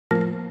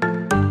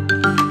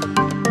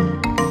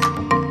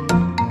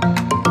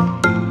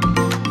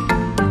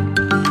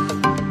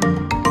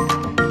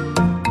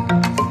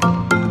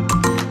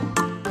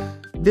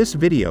This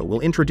video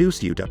will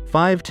introduce you to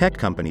 5 tech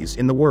companies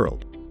in the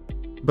world.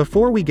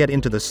 Before we get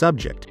into the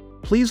subject,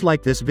 please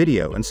like this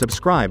video and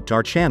subscribe to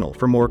our channel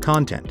for more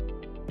content.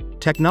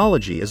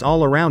 Technology is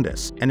all around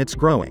us, and it's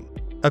growing.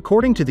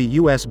 According to the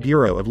U.S.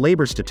 Bureau of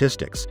Labor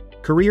Statistics,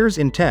 careers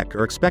in tech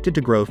are expected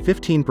to grow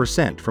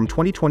 15% from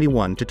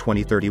 2021 to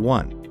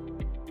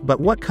 2031. But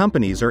what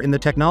companies are in the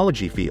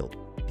technology field?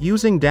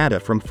 Using data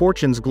from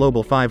Fortune's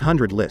Global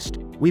 500 list,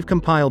 we've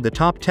compiled the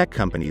top tech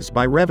companies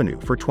by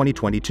revenue for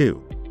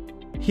 2022.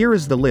 Here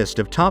is the list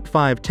of top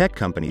 5 tech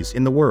companies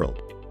in the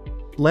world.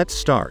 Let's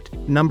start.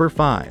 Number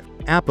 5.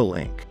 Apple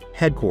Inc.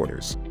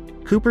 Headquarters: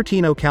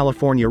 Cupertino,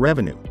 California.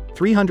 Revenue: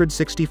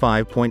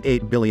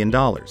 $365.8 billion.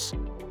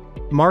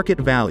 Market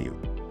value: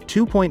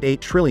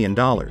 $2.8 trillion.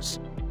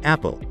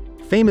 Apple,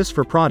 famous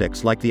for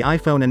products like the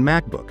iPhone and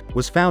MacBook,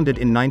 was founded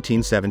in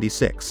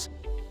 1976.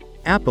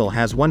 Apple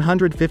has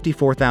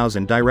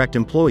 154,000 direct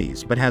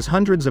employees but has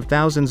hundreds of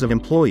thousands of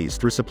employees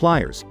through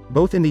suppliers,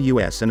 both in the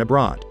US and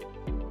abroad.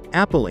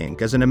 Apple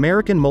Inc. is an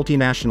American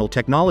multinational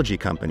technology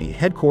company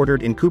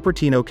headquartered in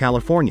Cupertino,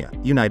 California,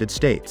 United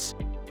States.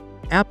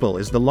 Apple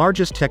is the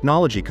largest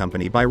technology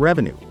company by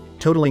revenue,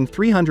 totaling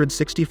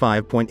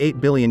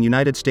 $365.8 billion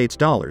United States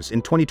dollars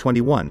in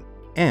 2021,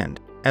 and,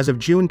 as of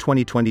June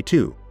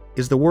 2022,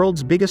 is the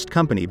world's biggest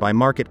company by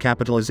market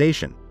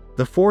capitalization,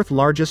 the 4th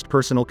largest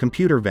personal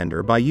computer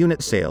vendor by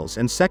unit sales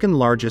and 2nd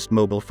largest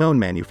mobile phone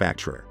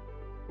manufacturer.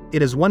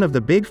 It is one of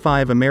the big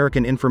 5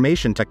 American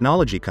information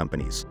technology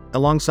companies,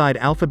 alongside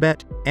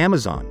Alphabet,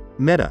 Amazon,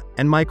 Meta,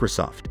 and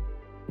Microsoft.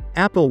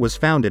 Apple was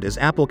founded as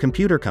Apple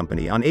Computer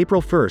Company on April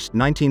 1,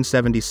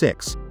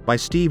 1976, by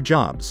Steve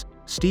Jobs,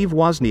 Steve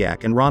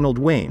Wozniak and Ronald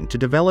Wayne to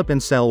develop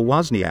and sell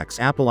Wozniak's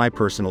Apple I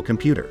personal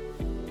computer.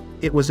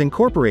 It was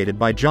incorporated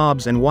by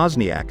Jobs and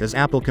Wozniak as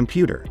Apple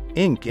Computer,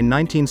 Inc. in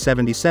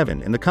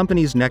 1977, and the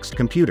company's next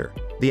computer,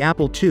 the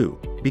Apple II,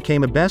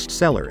 became a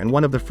bestseller and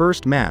one of the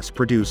first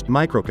mass-produced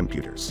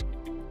microcomputers.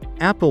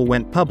 Apple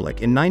went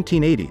public in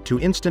 1980 to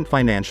instant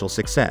financial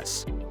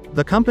success.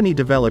 The company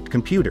developed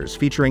computers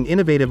featuring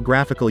innovative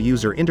graphical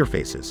user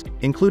interfaces,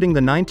 including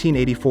the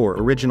 1984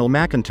 original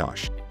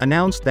Macintosh,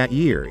 announced that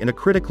year in a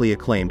critically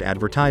acclaimed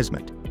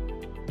advertisement.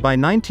 By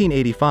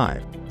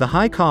 1985, the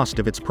high cost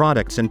of its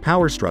products and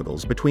power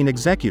struggles between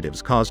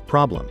executives caused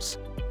problems.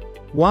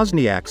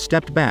 Wozniak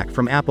stepped back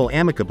from Apple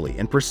amicably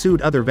and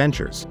pursued other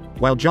ventures,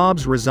 while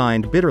Jobs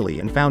resigned bitterly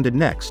and founded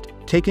Next,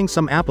 taking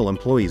some Apple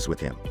employees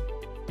with him.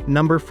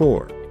 Number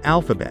 4.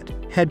 Alphabet.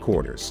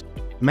 Headquarters: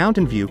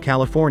 Mountain View,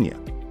 California.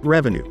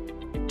 Revenue: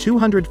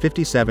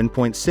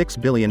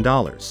 $257.6 billion.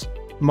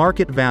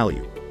 Market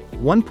value: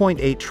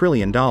 $1.8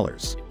 trillion.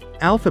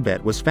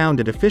 Alphabet was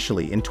founded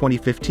officially in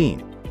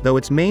 2015, though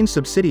its main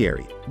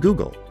subsidiary,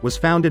 Google, was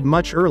founded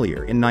much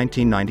earlier in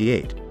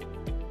 1998.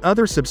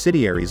 Other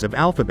subsidiaries of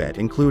Alphabet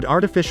include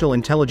artificial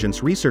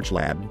intelligence research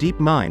lab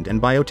DeepMind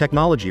and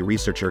biotechnology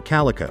researcher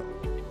Calico.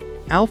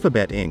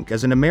 Alphabet Inc.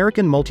 is an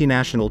American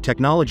multinational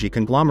technology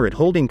conglomerate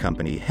holding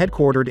company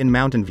headquartered in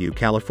Mountain View,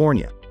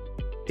 California.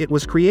 It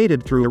was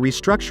created through a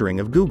restructuring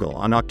of Google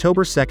on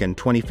October 2,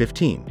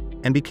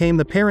 2015, and became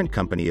the parent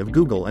company of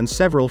Google and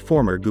several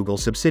former Google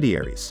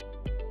subsidiaries.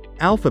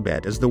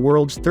 Alphabet is the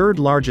world's 3rd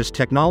largest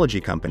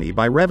technology company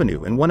by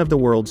revenue and one of the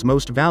world's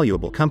most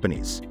valuable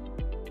companies.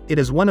 It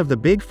is one of the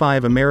big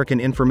 5 American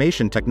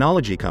information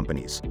technology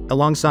companies,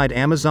 alongside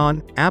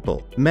Amazon,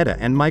 Apple, Meta,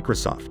 and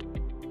Microsoft.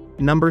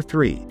 Number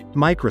 3.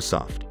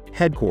 Microsoft.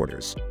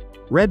 Headquarters: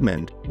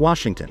 Redmond,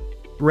 Washington.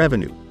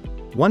 Revenue: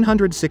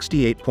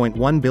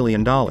 $168.1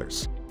 billion.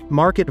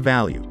 Market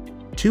value: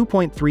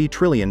 $2.3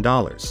 trillion.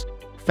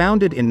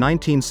 Founded in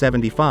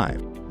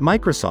 1975,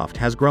 Microsoft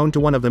has grown to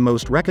one of the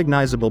most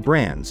recognizable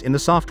brands in the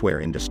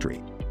software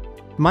industry.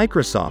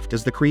 Microsoft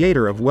is the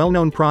creator of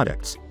well-known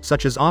products,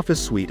 such as Office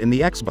Suite and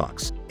the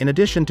Xbox, in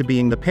addition to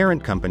being the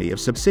parent company of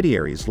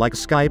subsidiaries like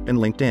Skype and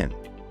LinkedIn.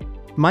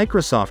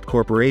 Microsoft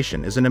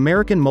Corporation is an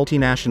American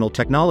multinational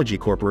technology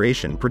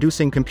corporation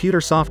producing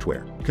computer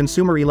software,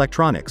 consumer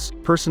electronics,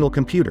 personal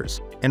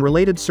computers, and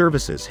related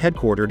services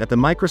headquartered at the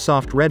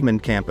Microsoft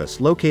Redmond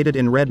campus located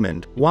in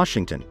Redmond,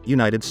 Washington,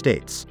 United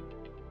States.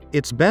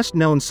 Its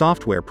best-known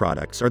software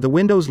products are the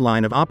Windows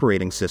line of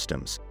operating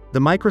systems, the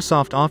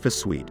Microsoft Office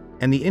Suite,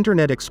 and the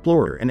Internet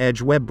Explorer and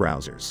Edge web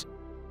browsers.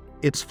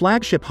 Its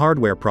flagship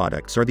hardware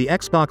products are the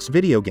Xbox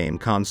video game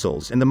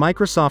consoles and the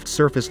Microsoft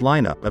Surface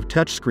lineup of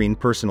touchscreen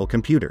personal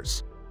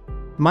computers.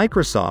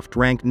 Microsoft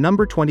ranked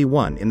number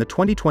 21 in the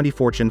 2020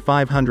 Fortune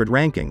 500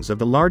 rankings of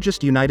the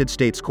largest United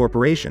States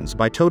corporations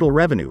by total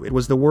revenue. It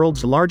was the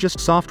world's largest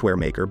software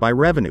maker by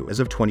revenue as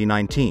of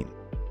 2019.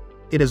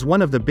 It is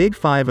one of the big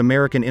 5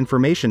 American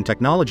information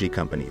technology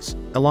companies,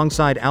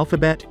 alongside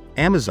Alphabet,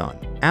 Amazon,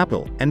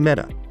 Apple, and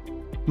Meta.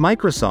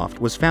 Microsoft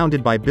was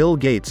founded by Bill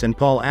Gates and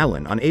Paul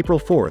Allen on April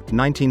 4,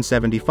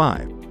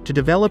 1975, to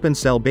develop and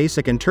sell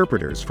basic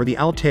interpreters for the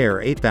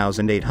Altair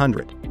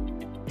 8800.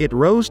 It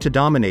rose to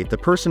dominate the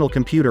personal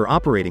computer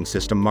operating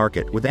system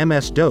market with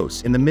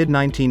MS-DOS in the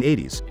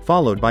mid-1980s,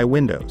 followed by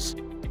Windows.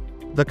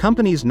 The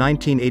company's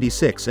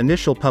 1986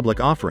 initial public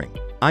offering,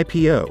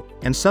 IPO,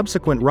 and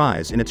subsequent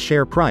rise in its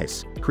share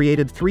price,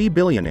 created 3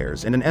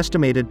 billionaires and an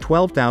estimated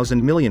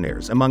 12,000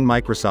 millionaires among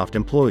Microsoft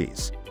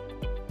employees.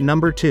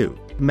 Number 2.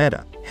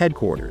 Meta,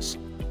 headquarters.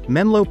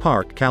 Menlo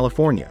Park,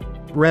 California.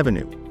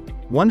 Revenue: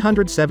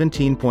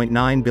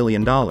 $117.9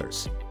 billion.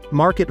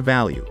 Market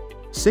value: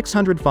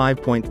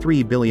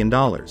 $605.3 billion.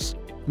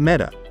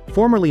 Meta,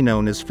 formerly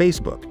known as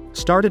Facebook,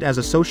 started as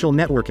a social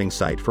networking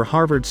site for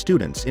Harvard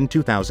students in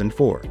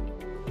 2004.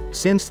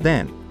 Since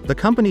then, the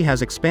company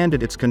has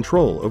expanded its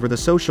control over the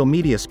social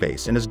media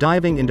space and is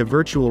diving into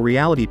virtual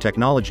reality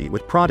technology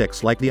with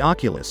products like the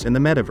Oculus and the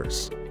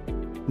Metaverse.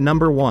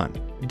 Number 1.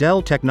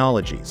 Dell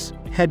Technologies,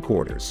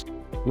 headquarters.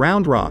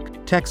 Round Rock,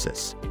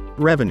 Texas.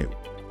 Revenue: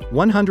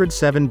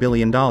 $107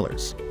 billion.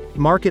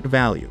 Market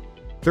value: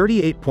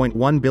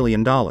 $38.1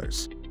 billion.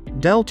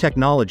 Dell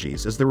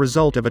Technologies is the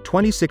result of a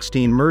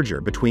 2016 merger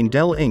between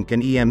Dell Inc.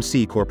 and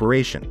EMC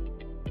Corporation.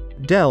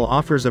 Dell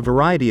offers a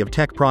variety of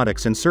tech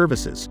products and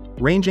services,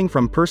 ranging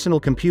from personal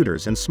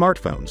computers and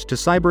smartphones to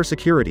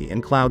cybersecurity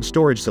and cloud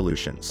storage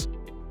solutions.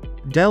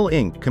 Dell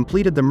Inc.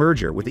 completed the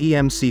merger with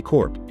EMC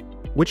Corp.,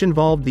 which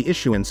involved the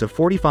issuance of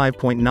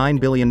 $45.9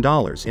 billion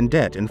in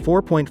debt and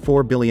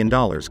 $4.4 billion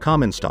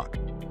common stock.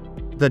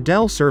 The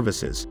Dell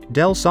Services,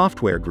 Dell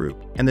Software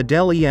Group, and the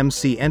Dell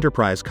EMC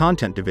Enterprise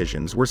Content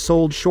divisions were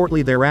sold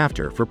shortly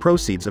thereafter for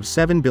proceeds of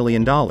 $7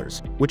 billion,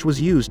 which was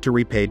used to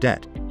repay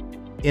debt.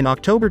 In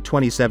October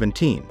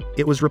 2017,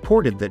 it was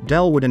reported that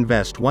Dell would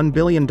invest $1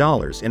 billion in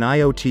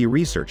IoT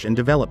research and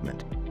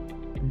development.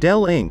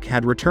 Dell Inc.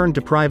 had returned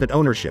to private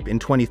ownership in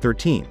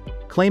 2013,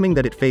 claiming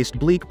that it faced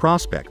bleak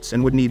prospects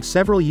and would need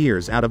several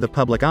years out of the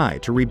public eye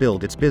to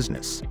rebuild its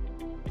business.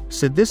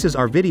 So this is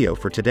our video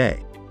for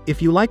today.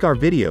 If you like our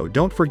video,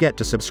 don't forget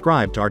to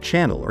subscribe to our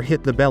channel or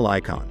hit the bell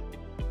icon.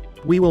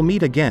 We will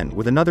meet again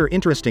with another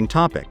interesting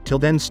topic. Till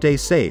then, stay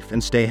safe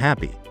and stay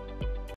happy.